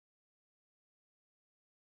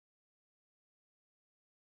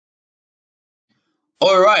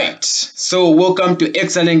All right, so welcome to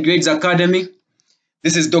Excellent Grades Academy.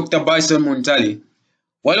 This is Dr. Byson Muntali.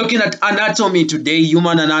 We're looking at anatomy today,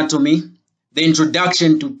 human anatomy, the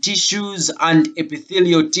introduction to tissues and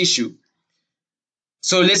epithelial tissue.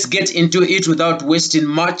 So let's get into it without wasting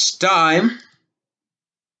much time.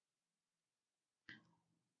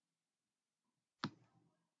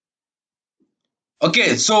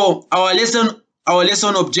 Okay, so our lesson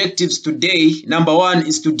objectives today, number one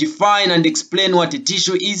is to define and explain what a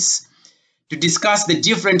tissue is, to discuss the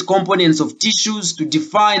different components of tissues, to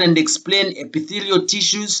define and explain epithelial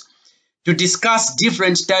tissues, to discuss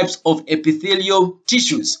different types of epithelial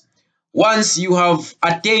tissues. Once you have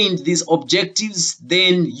attained these objectives,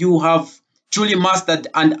 then you have truly mastered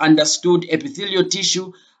and understood epithelial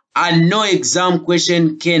tissue, and no exam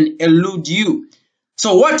question can elude you.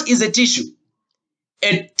 So what is a tissue?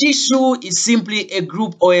 A tissue is simply a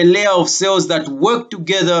group or a layer of cells that work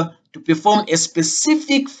together to perform a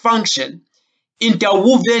specific function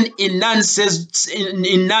interwoven in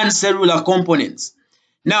non-cellular components.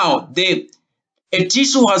 Now, a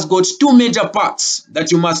tissue has got two major parts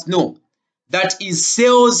that you must know. That is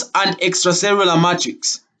cells and extracellular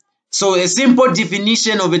matrix. So a simple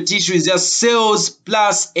definition of a tissue is just cells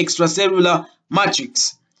plus extracellular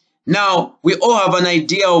matrix. Now, we all have an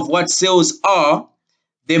idea of what cells are,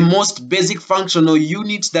 the most basic functional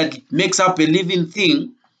unit that makes up a living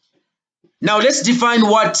thing. Now, let's define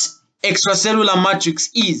what extracellular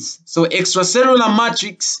matrix is. So extracellular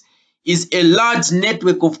matrix is a large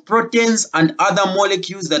network of proteins and other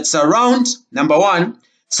molecules that surround, number one,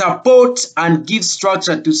 support and give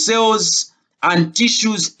structure to cells and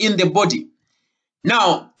tissues in the body.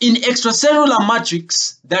 Now, in extracellular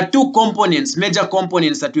matrix, there are two components, major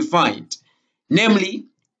components that we find, namely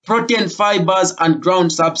protein fibers and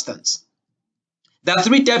ground substance. There are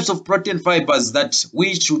three types of protein fibers that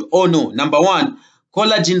we should all know. Number one,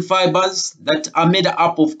 collagen fibers that are made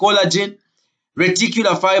up of collagen,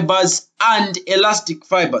 reticular fibers, and elastic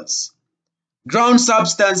fibers. Ground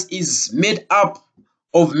substance is made up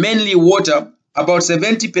of mainly water, about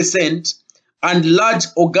 70%, and large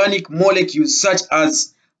organic molecules such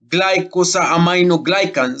as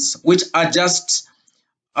glycosaminoglycans, which are just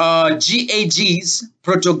GAGs,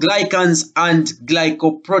 protoglycans, and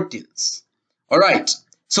glycoproteins. All right,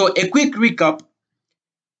 so a quick recap.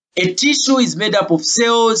 A tissue is made up of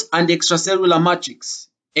cells and extracellular matrix.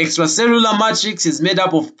 Extracellular matrix is made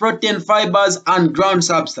up of protein fibers and ground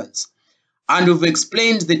substance. And we've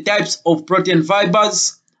explained the types of protein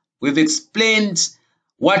fibers. We've explained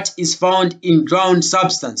what is found in ground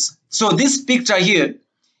substance. So this picture here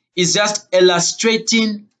is just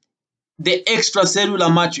illustrating the extracellular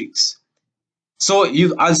matrix. So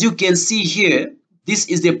as you can see here, this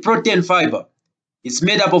is the protein fiber. It's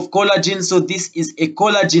made up of collagen, so this is a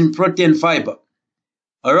collagen protein fiber.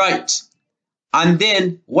 All right. And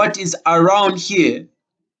then what is around here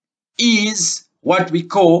is what we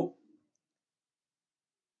call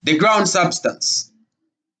the ground substance.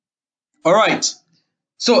 All right.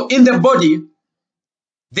 So in the body,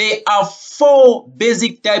 there are four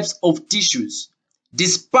basic types of tissues.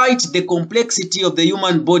 Despite the complexity of the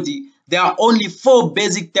human body, there are only four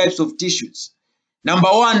basic types of tissues. Number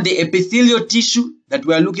one, the epithelial tissue that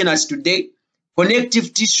we are looking at today,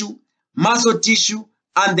 connective tissue, muscle tissue,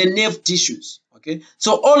 and the nerve tissues. Okay,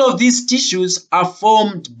 so all of these tissues are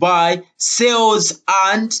formed by cells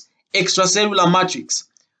and extracellular matrix.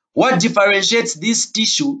 What differentiates this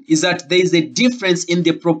tissue is that there is a difference in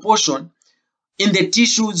the proportion in the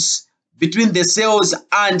tissues between the cells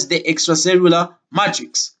and the extracellular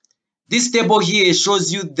matrix. This table here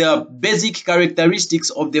shows you the basic characteristics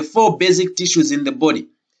of the four basic tissues in the body.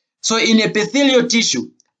 So in epithelial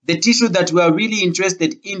tissue, the tissue that we are really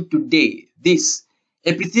interested in today, this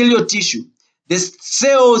epithelial tissue, the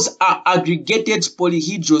cells are aggregated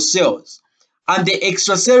polyhedral cells, and the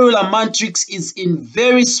extracellular matrix is in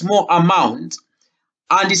very small amount,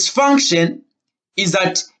 and its function is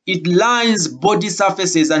that it lines body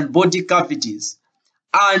surfaces and body cavities,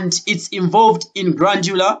 and it's involved in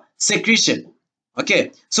glandular secretion.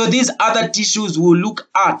 Okay, so these other tissues we'll look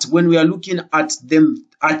at when we are looking at them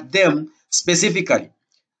specifically.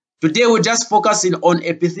 Today we're just focusing on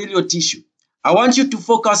epithelial tissue. I want you to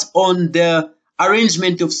focus on the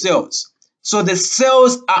arrangement of cells. So the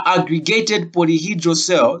cells are aggregated polyhedral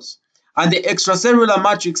cells, and the extracellular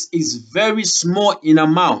matrix is very small in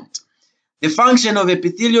amount. The function of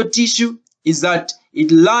epithelial tissue is that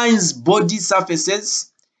it lines body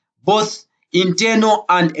surfaces, both internal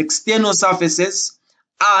and external surfaces,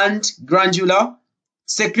 and glandular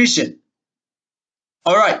secretion.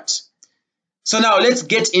 All right. So now let's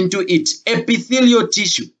get into it. Epithelial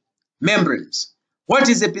tissue, membranes. What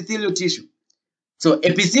is epithelial tissue? So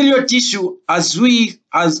epithelial tissue, as we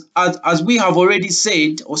have already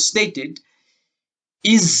said or stated,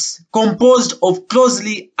 is composed of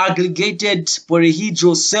closely aggregated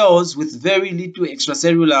polyhedral cells with very little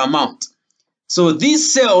extracellular amount. So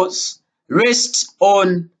these cells rest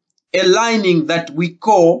on a lining that we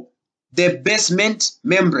call the basement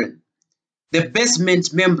membrane. The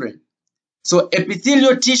basement membrane. So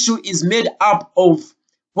epithelial tissue is made up of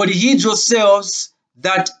polyhedral cells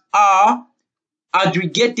that are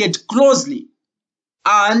aggregated closely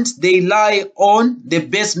and they lie on the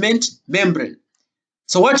basement membrane.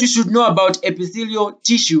 So what you should know about epithelial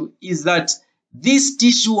tissue is that this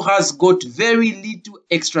tissue has got very little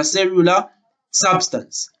extracellular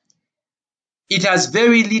substance. It has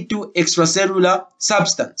very little extracellular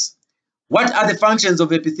substance. What are the functions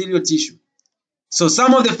of epithelial tissue? So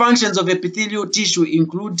some of the functions of epithelial tissue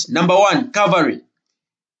include, number one, covering,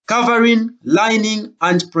 lining,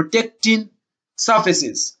 and protecting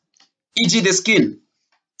surfaces, e.g. the skin,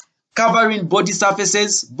 covering body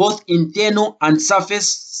surfaces, both internal and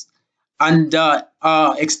surface and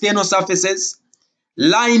external surfaces,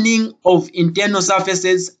 lining of internal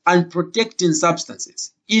surfaces, and protecting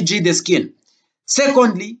substances, e.g. the skin.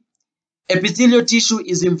 Secondly, epithelial tissue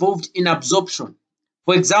is involved in absorption.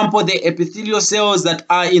 For example, the epithelial cells that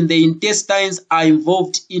are in the intestines are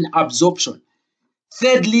involved in absorption.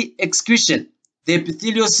 Thirdly, excretion. The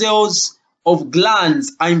epithelial cells of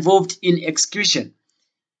glands are involved in excretion.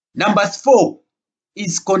 Number 4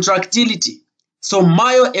 is contractility. So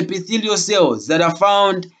myoepithelial cells that are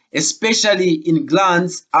found especially in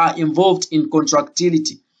glands are involved in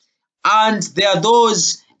contractility. And there are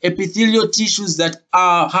those epithelial tissues that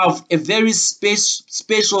have a very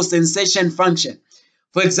spatial sensation function.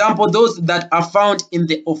 For example, those that are found in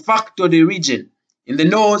the olfactory region, in the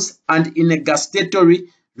nose, and in the gustatory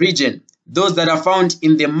region, those that are found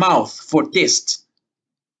in the mouth for taste.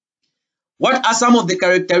 What are some of the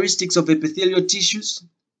characteristics of epithelial tissues?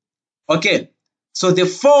 Okay, so the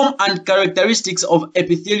form and characteristics of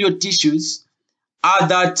epithelial tissues are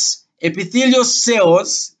that epithelial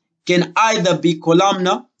cells can either be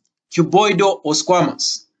columnar, cuboidal, or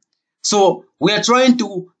squamous. So we are trying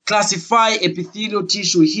to classify epithelial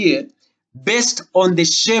tissue here based on the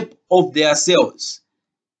shape of their cells.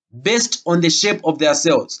 Based on the shape of their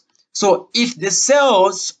cells. So if the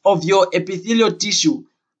cells of your epithelial tissue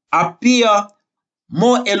appear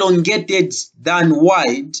more elongated than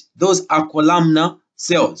wide, those are columnar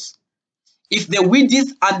cells. If the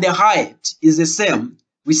width and the height is the same,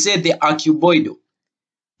 we say they are cuboidal.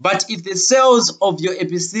 But if the cells of your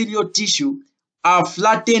epithelial tissue are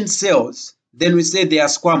flattened cells, then we say they are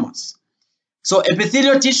squamous. So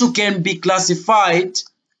epithelial tissue can be classified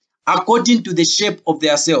according to the shape of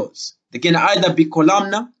their cells. They can either be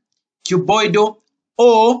columnar, cuboidal,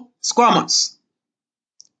 or squamous.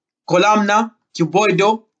 Columnar,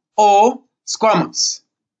 cuboidal, or squamous.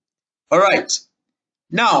 All right.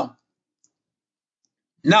 Now,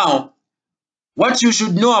 what you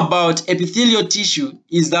should know about epithelial tissue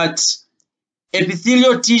is that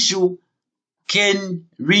epithelial tissue can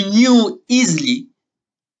renew easily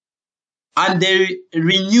and they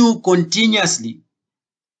renew continuously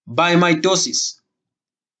by mitosis.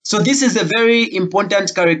 So this is a very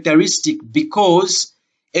important characteristic because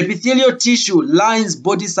epithelial tissue lines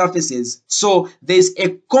body surfaces, so there's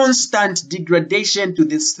a constant degradation to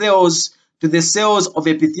the cells of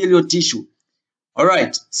epithelial tissue. All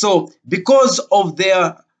right, so because of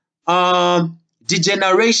their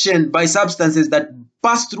degeneration by substances that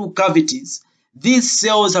pass through cavities, these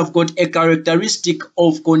cells have got a characteristic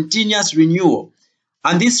of continuous renewal,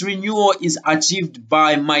 and this renewal is achieved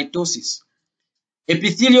by mitosis.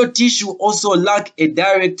 Epithelial tissue also lack a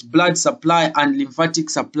direct blood supply and lymphatic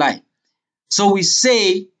supply. So we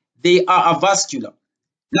say they are avascular.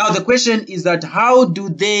 Now the question is that how do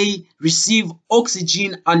they receive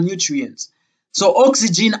oxygen and nutrients? So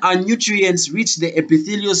oxygen and nutrients reach the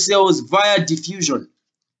epithelial cells via diffusion.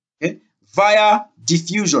 Okay? Via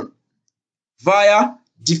diffusion.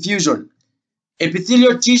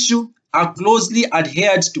 Epithelial tissue are closely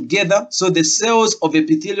adhered together. So the cells of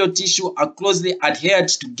epithelial tissue are closely adhered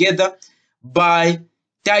together by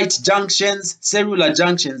tight junctions, cellular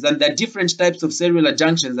junctions, and there are different types of cellular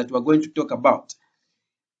junctions that we're going to talk about.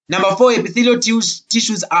 Number 4, epithelial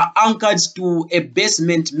tissues are anchored to a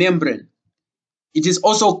basement membrane. It is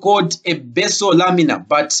also called a basolamina,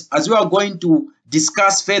 but as we are going to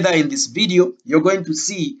discuss further in this video, you're going to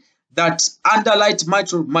see that under light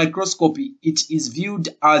microscopy, it is viewed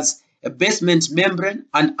as a basement membrane,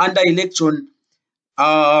 and under electron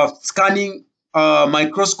scanning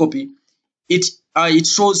microscopy, it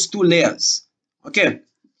shows 2 layers Okay.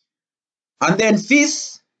 And then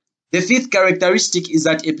the fifth characteristic is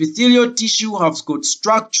that epithelial tissue has got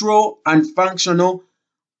structural and functional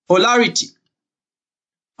polarity.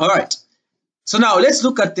 All right. So now let's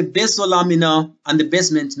look at the basolamina and the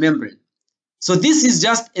basement membrane. So this is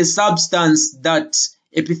just a substance that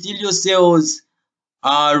epithelial cells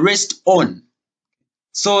rest on.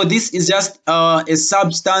 So this is just a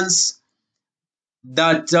substance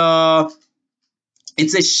that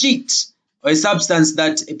it's a sheet or a substance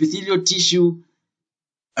that epithelial tissue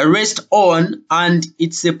rest on, and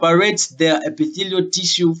it separates the epithelial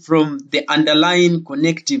tissue from the underlying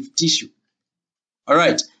connective tissue. All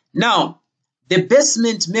right. Now, the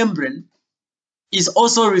basement membrane is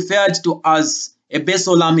also referred to as a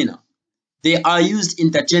basolamina. They are used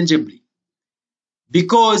interchangeably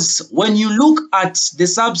because when you look at the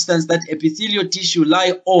substance that epithelial tissue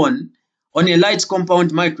lie on a light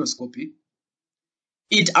compound microscopy,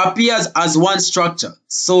 it appears as one structure.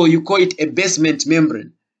 So you call it a basement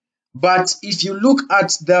membrane. But if you look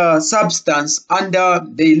at the substance under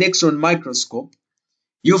the electron microscope,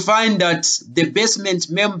 you find that the basement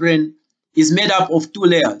membrane is made up of two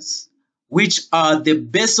layers, which are the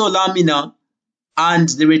basolamina and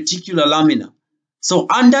the reticular lamina. So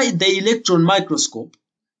under the electron microscope,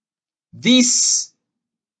 this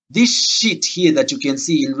sheet here that you can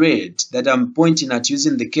see in red that I'm pointing at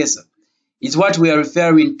using the cursor is what we are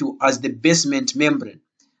referring to as the basement membrane.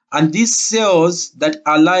 And these cells that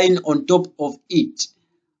are lying on top of it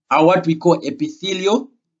are what we call epithelial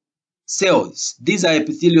cells. These are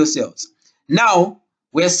epithelial cells. Now,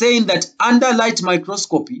 we're saying that under light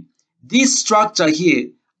microscopy, this structure here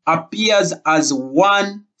appears as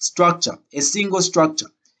one structure, a single structure,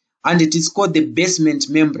 and it is called the basement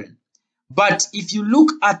membrane. But if you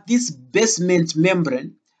look at this basement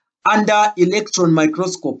membrane under electron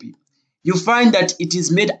microscopy, you find that it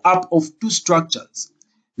is made up of two structures.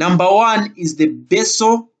 Number one is the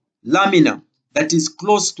basolamina that is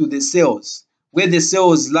close to the cells, where the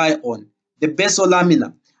cells lie on, the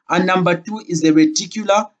basolamina. And number two is the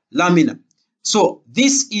reticular lamina. So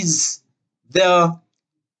this is the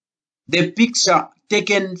picture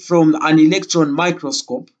taken from an electron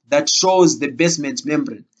microscope that shows the basement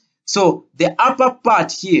membrane. So the upper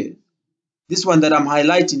part here, this one that I'm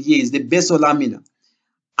highlighting here, is the basolamina.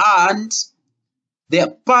 And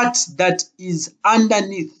the part that is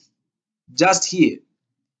underneath, just here,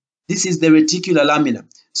 this is the reticular lamina.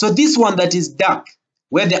 So this one that is dark,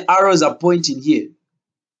 where the arrows are pointing here,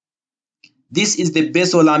 this is the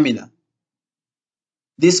basolamina,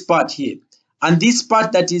 this part here. And this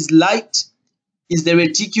part that is light is the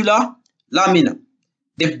reticular lamina.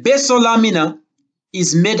 The basolamina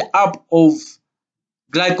is made up of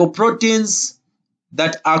glycoproteins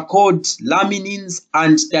that are called laminins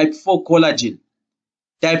and type 4 collagen.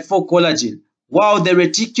 Type 4 collagen, while the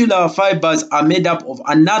reticular fibers are made up of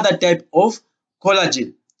another type of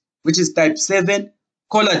collagen, which is type 7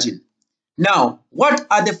 collagen. Now, what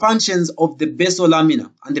are the functions of the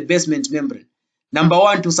basolamina and the basement membrane? Number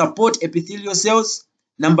one, to support epithelial cells.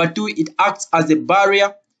 Number two, it acts as a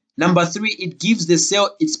barrier. Number three, it gives the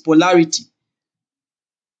cell its polarity.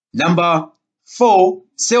 Number four,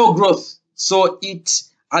 cell growth. So it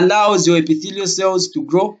allows your epithelial cells to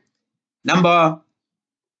grow. Number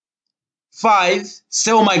five,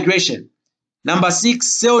 cell migration. Number six,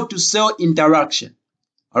 cell-to-cell interaction.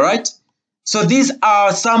 All right? So these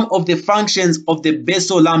are some of the functions of the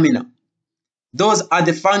basolamina. Those are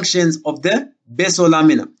the functions of the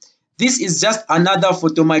basolamina. This is just another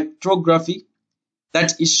photomicrography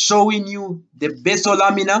that is showing you the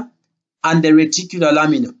basolamina and the reticular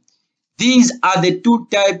lamina. These are the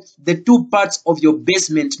two parts of your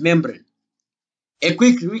basement membrane. A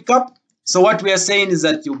quick recap. So what we are saying is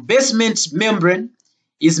that your basement membrane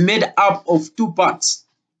is made up of two parts.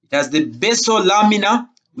 It has the basolamina,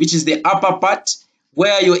 which is the upper part,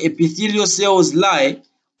 where your epithelial cells lie,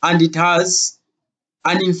 and it has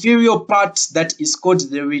an inferior part that is called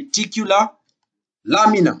the reticular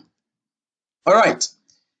lamina. All right.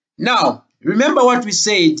 Now, remember what we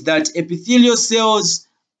said, that epithelial cells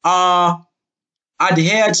are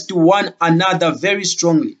adhered to one another very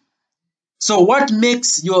strongly. So what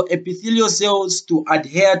makes your epithelial cells to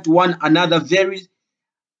adhere to one another very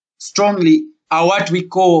strongly are what we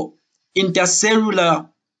call intercellular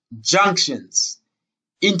junctions.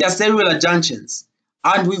 Intercellular junctions.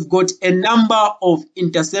 And we've got a number of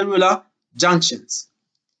intercellular junctions.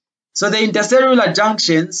 So the intercellular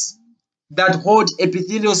junctions that hold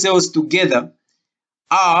epithelial cells together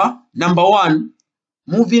are, number one,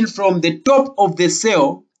 moving from the top of the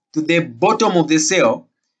cell to the bottom of the cell,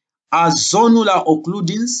 are zonular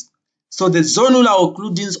occludins. So the zonular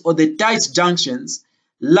occludins or the tight junctions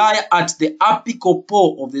lie at the apical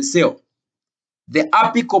pole of the cell. The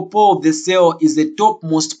apical pole of the cell is the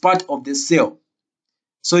topmost part of the cell.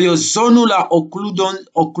 So your zonular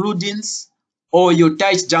occludins or your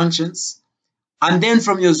tight junctions, and then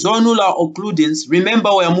from your zonular occludins, remember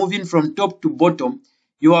we are moving from top to bottom,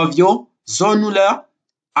 you have your zonular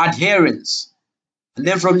adherens. And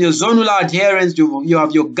then from your zonular adherens, you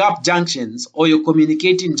have your gap junctions or your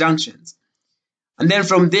communicating junctions. And then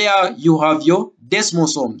from there, you have your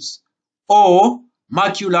desmosomes or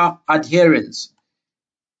macular adherens.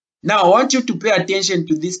 Now, I want you to pay attention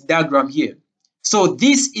to this diagram here. So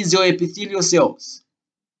this is your epithelial cells.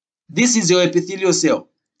 This is your epithelial cell.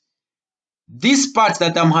 This part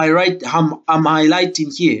that I'm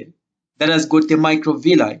highlighting here, that has got the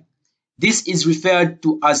microvilli, this is referred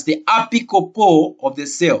to as the apical pole of the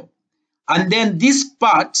cell. And then this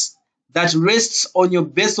part that rests on your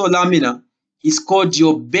basal lamina is called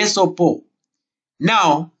your basal pole.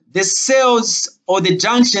 Now, the cells or the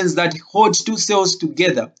junctions that hold two cells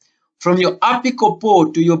together, from your apical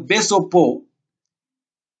pole to your basal pole,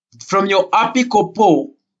 from your apical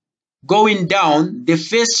pole going down, the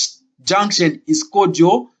first junction is called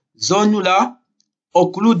your zonular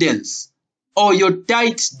occludens or your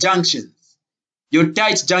tight junctions. Your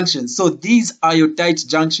tight junctions. So these are your tight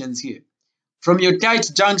junctions here. From your tight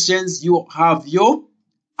junctions, you have your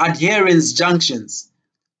adherens junctions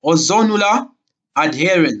or zonular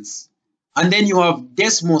adherens. And then you have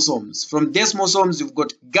desmosomes. From desmosomes, you've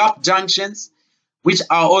got gap junctions, which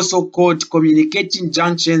are also called communicating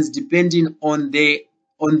junctions depending on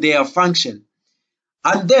their function.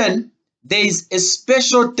 And then there is a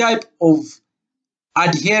special type of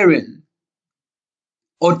adheren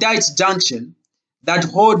or tight junction that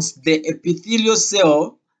holds the epithelial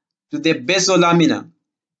cell to the basal lamina.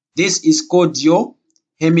 This is called your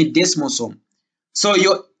hemidesmosome. So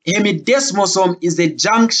your hemidesmosome is a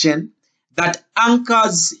junction that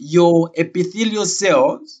anchors your epithelial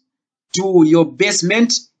cells to your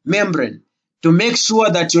basement membrane to make sure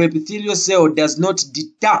that your epithelial cell does not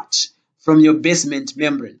detach from your basement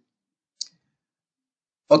membrane.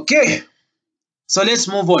 Okay, so let's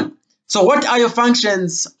move on. So what are your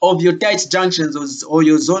functions of your tight junctions or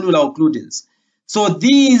your zonular occludens? So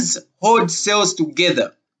these hold cells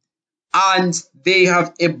together and they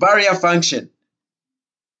have a barrier function.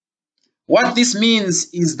 What this means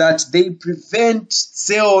is that they prevent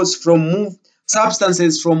cells from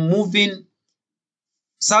substances from moving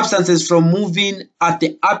at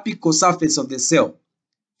the apical surface of the cell.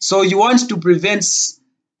 So you want to prevent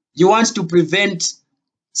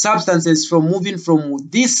substances from moving from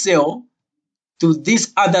this cell to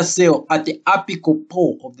this other cell at the apical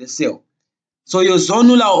pole of the cell. So your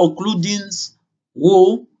zonular occludens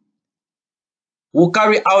will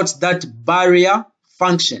carry out that barrier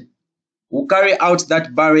function.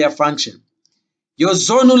 Your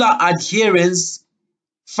zonular adherens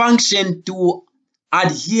function to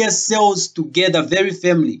adhere cells together very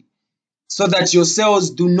firmly so that your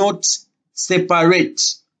cells do not separate.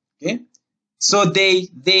 Okay? So they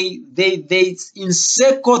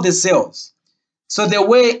encircle the cells. So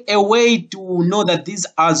a way to know that these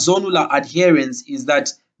are zonular adherens is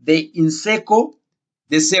that they encircle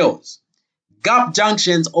the cells. Gap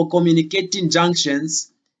junctions or communicating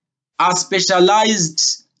junctions are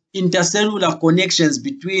specialized intercellular connections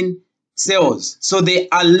between cells. So they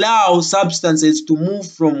allow substances to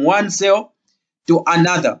move from one cell to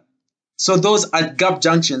another. So those are gap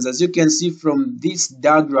junctions. As you can see from this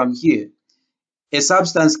diagram here, a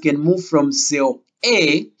substance can move from cell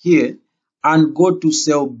A here and go to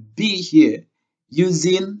cell B here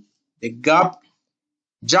using the gap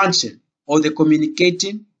junction or the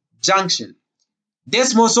communicating junction.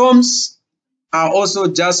 Desmosomes are also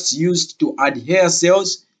just used to adhere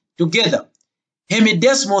cells together.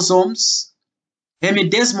 Hemidesmosomes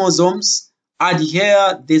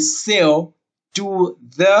adhere the cell to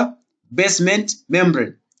the basement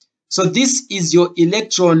membrane. So this is your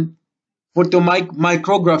electron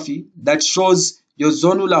photomicrography that shows your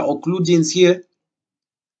zonular occludens here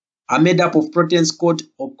are made up of proteins called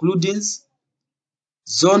occludins.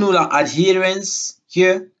 Zonular adherens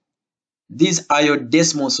here, these are your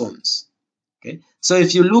desmosomes. Okay, so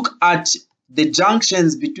if you look at the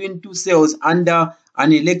junctions between two cells under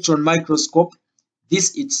an electron microscope,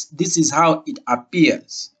 this is how it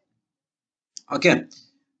appears. Okay,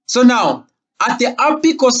 so now at the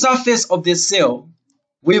apical surface of the cell,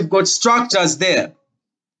 we've got structures there.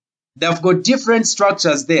 They've got different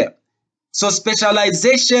structures there. So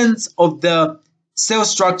specializations of the cell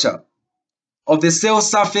structure, of the cell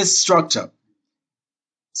surface structure.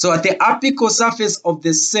 So at the apical surface of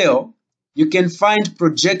the cell, you can find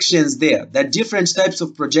projections there. There are different types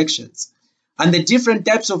of projections. And the different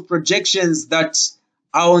types of projections that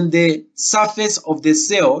are on the surface of the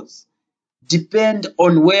cells depend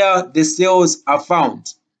on where the cells are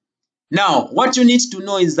found. Now, what you need to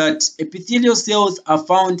know is that epithelial cells are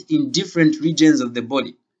found in different regions of the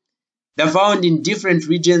body. They're found in different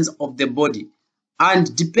regions of the body.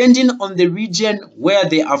 And depending on the region where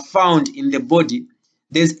they are found in the body,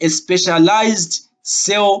 there's a specialized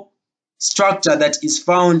cell structure that is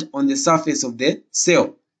found on the surface of the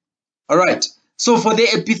cell. All right. So for the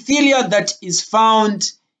epithelia that is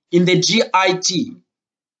found in the GIT,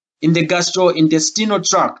 in the gastrointestinal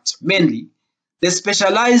tract mainly, the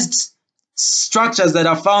specialized structures that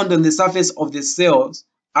are found on the surface of the cells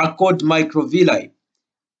are called microvilli.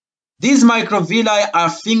 These microvilli are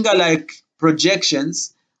finger-like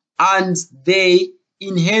projections and they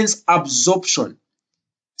enhance absorption.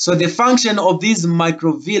 So the function of these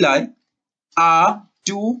microvilli are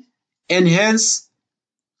to enhance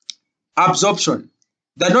absorption.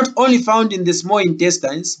 They're not only found in the small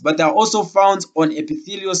intestines, but they are also found on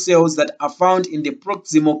epithelial cells that are found in the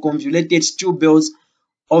proximal convoluted tubules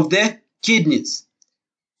of the kidneys.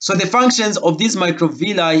 So the functions of these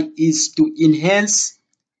microvilli is to enhance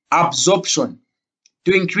absorption,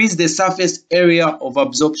 to increase the surface area of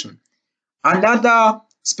absorption. Another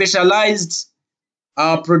specialized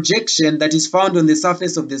projection that is found on the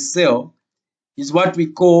surface of the cell is what we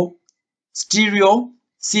call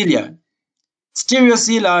stereocilia.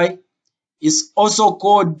 Stereocilia is also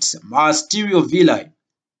called stereovilli.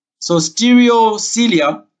 So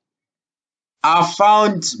stereocilia are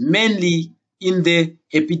found mainly in the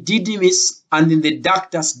epididymis and in the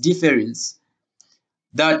ductus deferens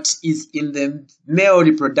that is in the male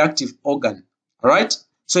reproductive organ. All right.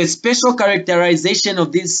 So a special characterization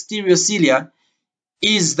of these stereocilia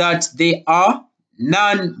is that they are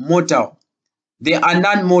non-motile. They are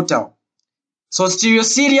non-motile. So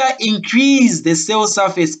stereocilia increase the cell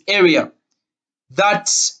surface area that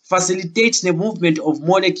facilitates the movement of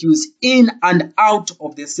molecules in and out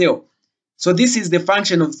of the cell. So this is the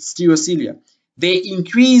function of stereocilia. They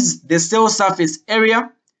increase the cell surface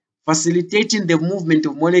area, facilitating the movement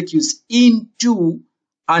of molecules into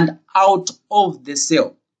and out of the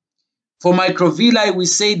cell. For microvilli, we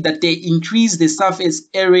say that they increase the surface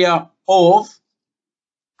area of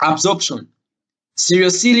absorption.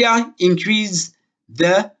 Stereocilia increase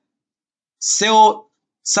the cell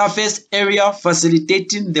surface area,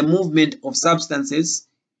 facilitating the movement of substances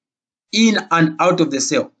in and out of the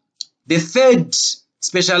cell. The third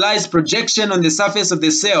specialized projection on the surface of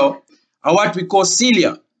the cell are what we call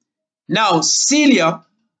cilia. Now, cilia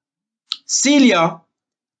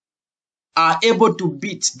are able to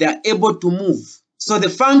beat, they are able to move. So the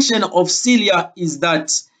function of cilia is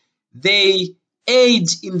that they aid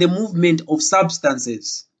in the movement of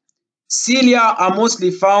substances. Cilia are mostly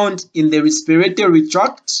found in the respiratory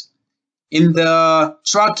tract, in the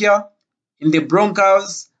trachea, in the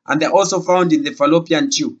bronchioles, and they're also found in the fallopian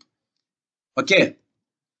tube. Okay.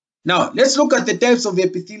 Now, let's look at the types of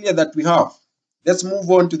epithelia that we have. Let's move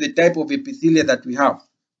on to the type of epithelia that we have.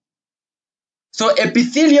 So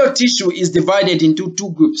epithelial tissue is divided into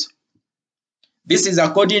two groups. This is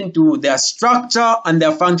according to their structure and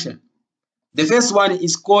their function. The first one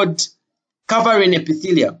is called covering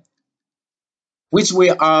epithelia, which we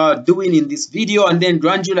are doing in this video, and then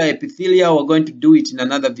granular epithelia, we're going to do it in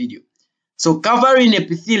another video. So covering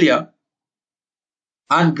epithelia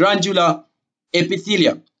and granular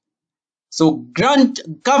epithelia. So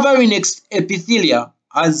covering epithelia,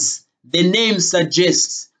 as the name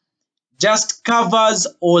suggests, just covers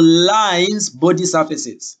or lines body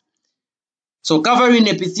surfaces. So covering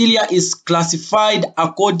epithelia is classified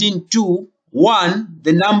according to, one,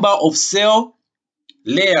 the number of cell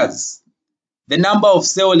layers. The number of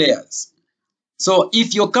cell layers. So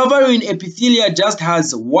if your covering epithelia just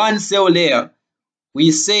has one cell layer,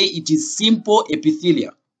 we say it is simple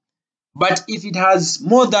epithelia. But if it has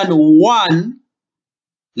more than one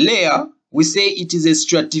layer, we say it is a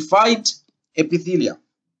stratified epithelia.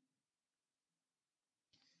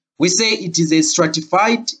 We say it is a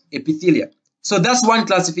stratified epithelia. So that's one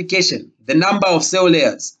classification, the number of cell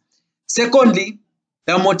layers. Secondly,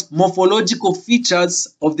 the morphological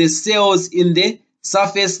features of the cells in the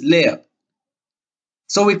surface layer.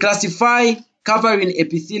 So we classify covering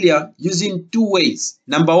epithelia using two ways.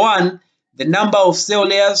 Number one, the number of cell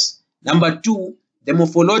layers. Number two, the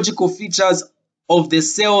morphological features of the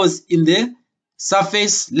cells in the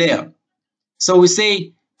surface layer. So we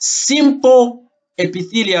say simple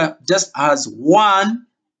epithelia just has one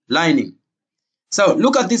lining. So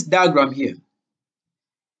look at this diagram here.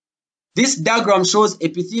 This diagram shows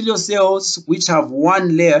epithelial cells which have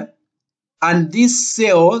one layer, and these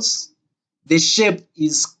cells, the shape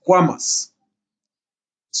is squamous.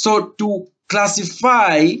 So to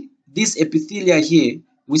classify this epithelia here,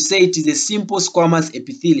 we say it is a simple squamous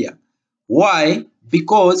epithelia. Why?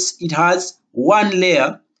 Because it has one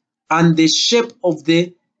layer and the shape of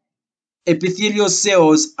the epithelial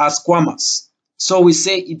cells are squamous. So we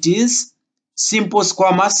say it is simple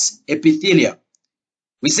squamous epithelia.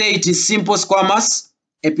 We say it is simple squamous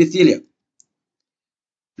epithelia.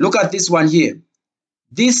 Look at this one here.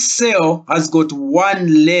 This cell has got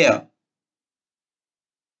one layer.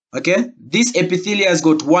 Okay, this epithelia has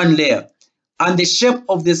got one layer, and the shape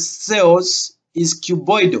of the cells is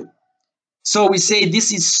cuboidal. So we say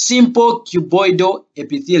this is simple cuboidal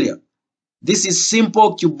epithelia. This is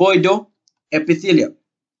simple cuboidal epithelia.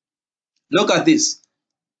 Look at this.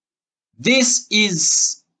 This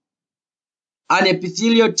is an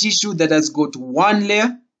epithelial tissue that has got one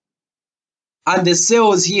layer, and the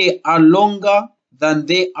cells here are longer than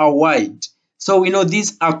they are wide. So we know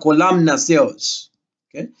these are columnar cells.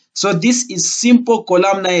 Okay, so this is simple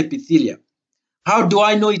columnar epithelia. How do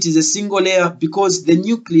I know it is a single layer? Because the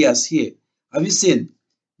nucleus here, have you seen?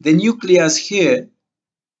 The nucleus here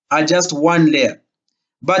are just one layer.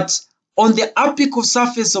 But on the apical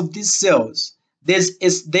surface of these cells, there's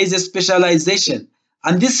a specialization.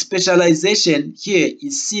 And this specialization here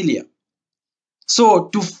is cilia. So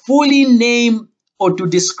to fully name or to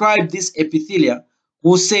describe this epithelia,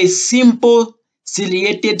 we'll say simple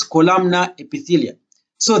ciliated columnar epithelia.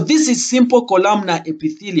 So this is simple columnar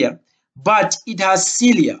epithelia, but it has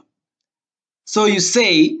cilia. So you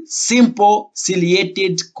say simple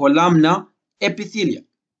ciliated columnar epithelia.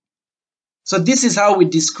 So this is how we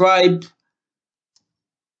describe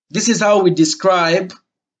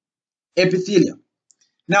epithelia.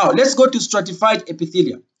 Now let's go to stratified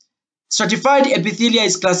epithelia. Stratified epithelia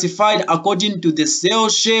is classified according to the cell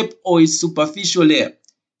shape or its superficial layer.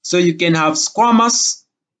 So you can have squamous,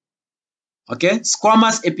 okay,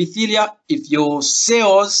 squamous epithelia if your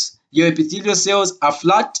epithelial cells are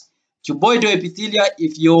flat, cuboidal epithelia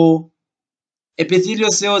if your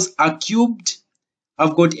epithelial cells are cubed,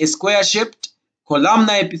 have got a square shaped,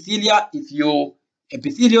 columnar epithelia if your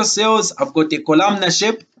epithelial cells have got a columnar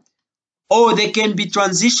shape, or they can be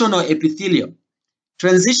transitional epithelium.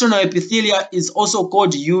 Transitional epithelia is also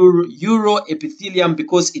called uroepithelium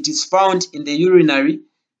because it is found in the urinary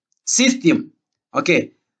system.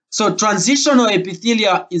 Okay, so transitional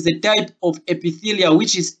epithelia is a type of epithelia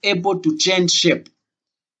which is able to change shape.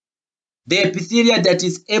 The epithelia that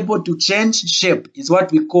is able to change shape is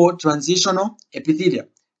what we call transitional epithelia.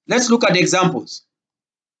 Let's look at examples.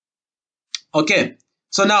 Okay,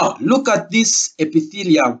 so now look at this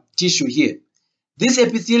epithelial tissue here. This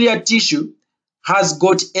epithelial tissue has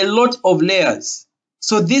got a lot of layers.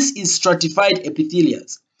 So this is stratified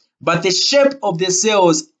epithelials, but the shape of the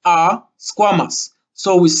cells are squamous.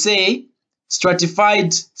 So we say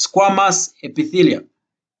stratified squamous epithelia.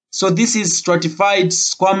 So this is stratified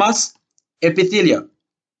squamous epithelia.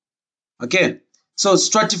 Okay, so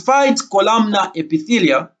stratified columnar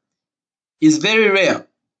epithelia is very rare,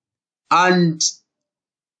 and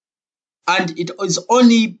it is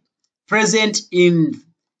only present in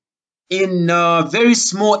very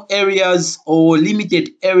small areas or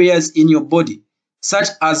limited areas in your body, such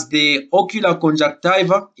as the ocular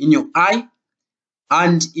conjunctiva in your eye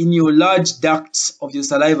and in your large ducts of your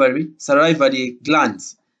salivary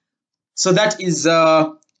glands. So that is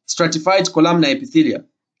stratified columnar epithelia.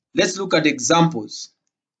 Let's look at examples.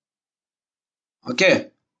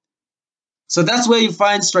 Okay, so that's where you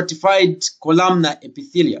find stratified columnar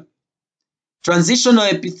epithelia. Transitional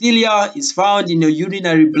epithelia is found in your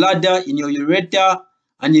urinary bladder, in your ureter,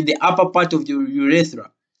 and in the upper part of your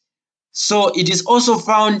urethra. So it is also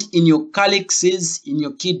found in your calyxes in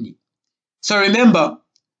your kidney. So remember,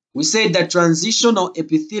 we said that transitional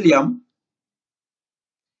epithelium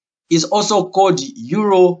is also called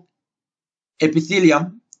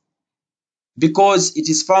uroepithelium because it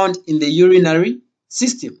is found in the urinary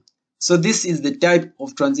system. So this is the type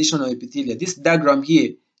of transitional epithelia. This diagram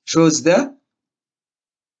here shows the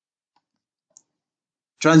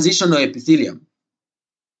transitional epithelium.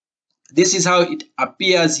 This is how it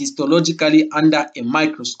appears histologically under a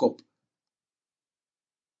microscope.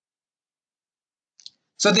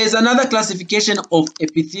 So there's another classification of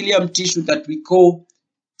epithelium tissue that we call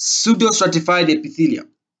pseudostratified epithelia.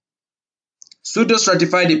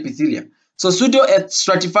 Pseudostratified epithelia. So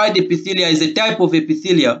pseudostratified epithelia is a type of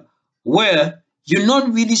epithelia where you're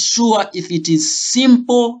not really sure if it is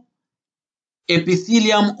simple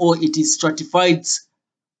epithelium or it is stratified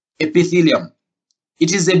epithelium.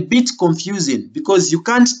 it is a bit confusing because you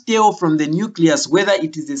can't tell from the nucleus whether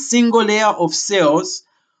it is a single layer of cells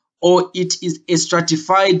or it is a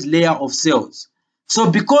stratified layer of cells. So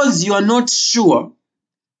because you are not sure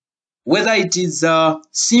whether it is a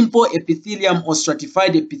simple epithelium or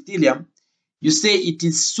stratified epithelium, you say it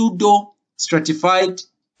is pseudo-stratified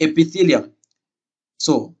epithelium.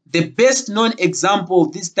 So the best known example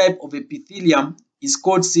of this type of epithelium is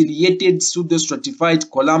called ciliated pseudostratified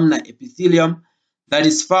columnar epithelium that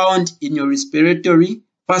is found in your respiratory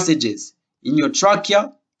passages, in your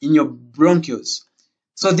trachea, in your bronchioles.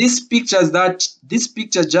 So this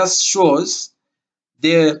picture just shows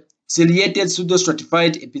the ciliated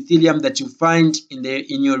pseudostratified epithelium that you find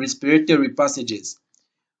in your respiratory passages,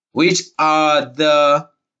 which are the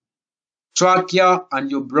trachea and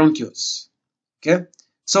your bronchioles. Okay,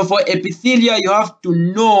 so for epithelia, you have to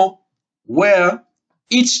know where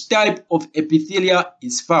each type of epithelia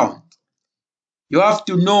is found. You have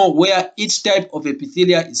to know where each type of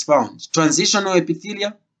epithelia is found. Transitional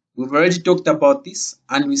epithelia, we've already talked about this,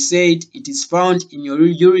 and we said it is found in your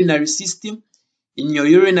urinary system, in your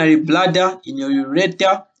urinary bladder, in your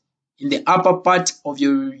ureter, in the upper part of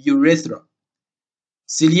your urethra.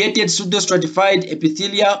 Ciliated pseudostratified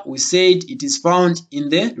epithelia, we said it is found in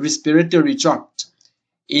the respiratory tract,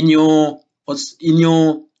 in your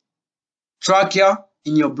trachea,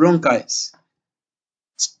 in your bronchus.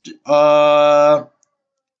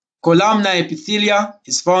 Columnar epithelia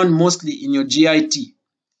is found mostly in your GIT.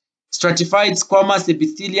 Stratified squamous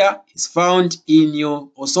epithelia is found in your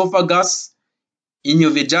esophagus, in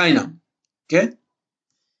your vagina. Okay?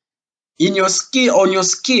 In your skin, on your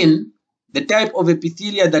skin, the type of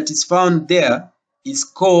epithelia that is found there is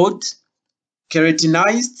called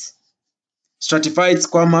keratinized stratified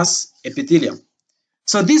squamous epithelium.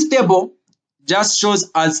 So this table just shows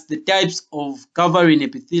us the types of covering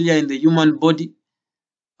epithelia in the human body.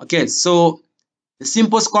 Okay, so the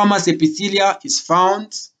simple squamous epithelia is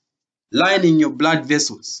found lining your blood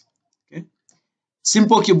vessels. Okay,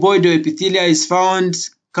 simple cuboidal epithelia is found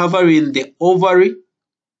covering the ovary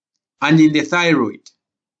and in the thyroid.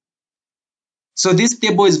 So this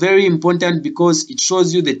table is very important because it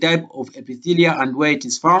shows you the type of epithelia and where it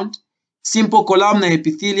is found. Simple columnar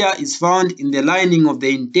epithelia is found in the lining of the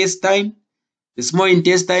intestine, the small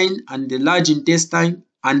intestine and the large intestine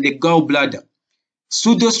and the gallbladder.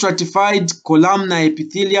 Pseudostratified columnar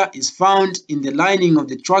epithelia is found in the lining of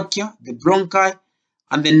the trachea, the bronchi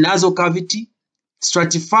and the nasal cavity.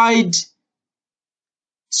 Stratified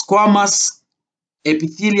squamous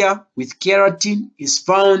epithelia with keratin is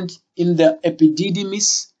found in the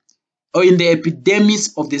epididymis or in the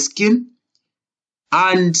epidermis of the skin,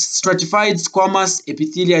 and stratified squamous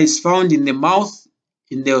epithelia is found in the mouth,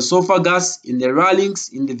 in the esophagus, in the larynx,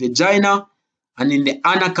 in the vagina, and in the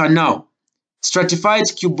anal canal. Stratified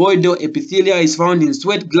cuboidal epithelia is found in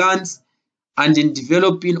sweat glands and in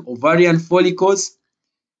developing ovarian follicles.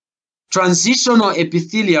 Transitional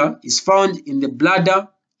epithelia is found in the bladder,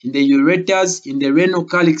 in the ureters, in the renal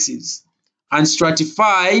calyxes. And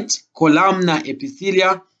stratified columnar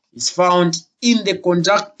epithelia is found in the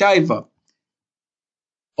conjunctiva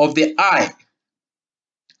of the eye.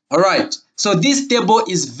 Alright, so this table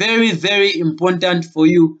is very, very important for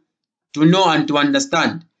you to know and to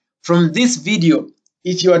understand. From this video,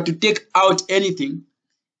 if you are to take out anything,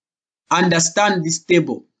 understand this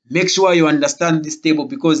table. Make sure you understand this table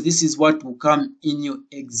because this is what will come in your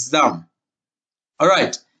exam.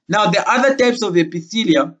 Alright, now the other types of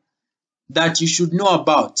epithelia that you should know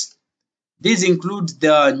about. These include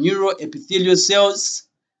the neuroepithelial cells.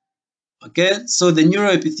 Okay, so the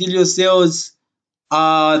neuroepithelial cells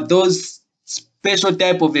are those special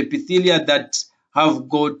type of epithelia that have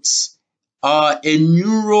got a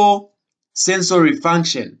neurosensory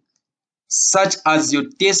function, such as your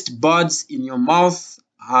taste buds in your mouth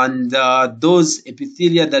and those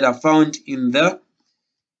epithelia that are found in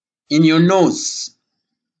your nose.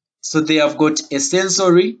 So they have got a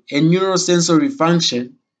neurosensory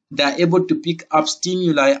function. They are able to pick up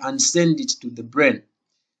stimuli and send it to the brain.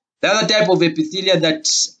 The other type of epithelia that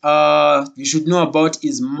you should know about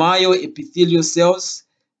is myoepithelial cells.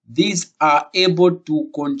 These are able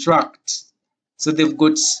to contract. So they've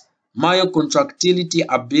got myocontractility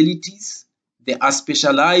abilities. They are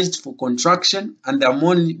specialized for contraction and they are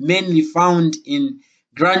mainly found in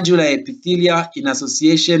glandular epithelia in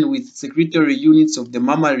association with secretory units of the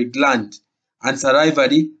mammary gland and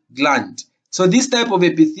salivary gland. So this type of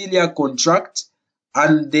epithelia contract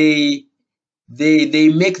and they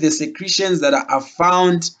make the secretions that are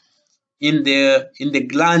found in the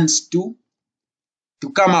glands to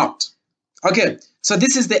come out. Okay, so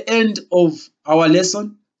this is the end of our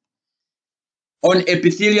lesson. on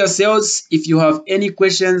epithelial cells. If you have any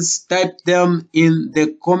questions, type them in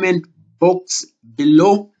the comment box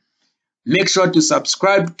below. Make sure to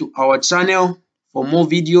subscribe to our channel for more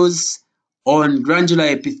videos on glandular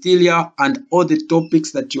epithelia and all the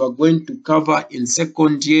topics that you are going to cover in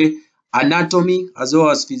second year anatomy as well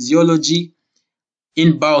as physiology,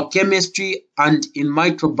 in biochemistry, and in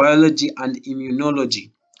microbiology and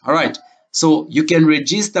immunology. All right, so you can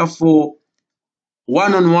register for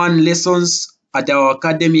one-on-one lessons at our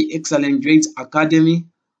academy, Excellent Grades Academy.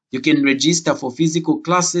 You can register for physical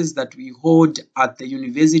classes that we hold at the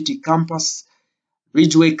university campus,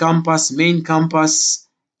 Ridgeway campus, main campus,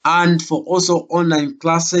 and for also online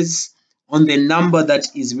classes on the number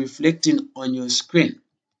that is reflecting on your screen.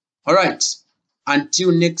 All right,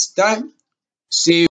 until next time, see you.